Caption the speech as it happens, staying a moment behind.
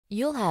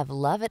You'll have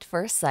love at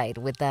first sight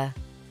with the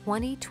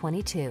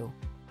 2022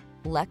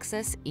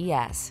 Lexus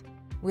ES.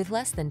 With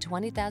less than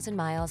 20,000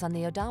 miles on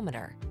the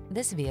odometer,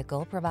 this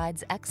vehicle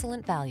provides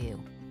excellent value.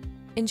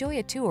 Enjoy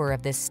a tour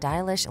of this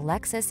stylish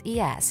Lexus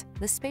ES,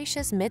 the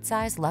spacious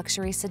midsize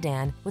luxury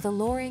sedan with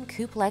alluring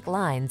coupe-like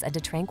lines and a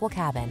tranquil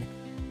cabin.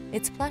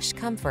 Its plush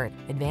comfort,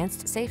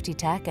 advanced safety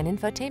tech, and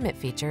infotainment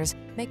features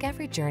make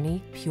every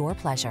journey pure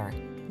pleasure.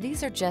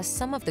 These are just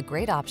some of the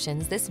great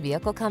options this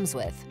vehicle comes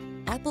with: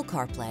 Apple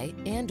CarPlay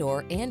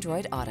and/or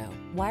Android Auto,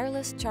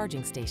 wireless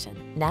charging station,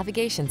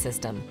 navigation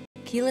system,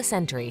 keyless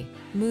entry,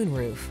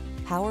 moonroof,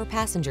 power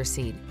passenger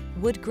seat,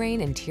 wood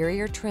grain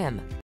interior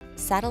trim,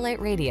 satellite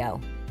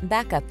radio,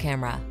 backup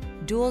camera,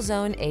 dual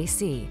zone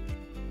AC.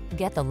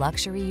 Get the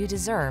luxury you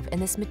deserve in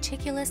this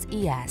meticulous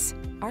ES.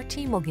 Our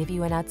team will give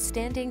you an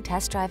outstanding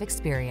test drive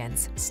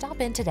experience.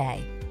 Stop in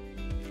today.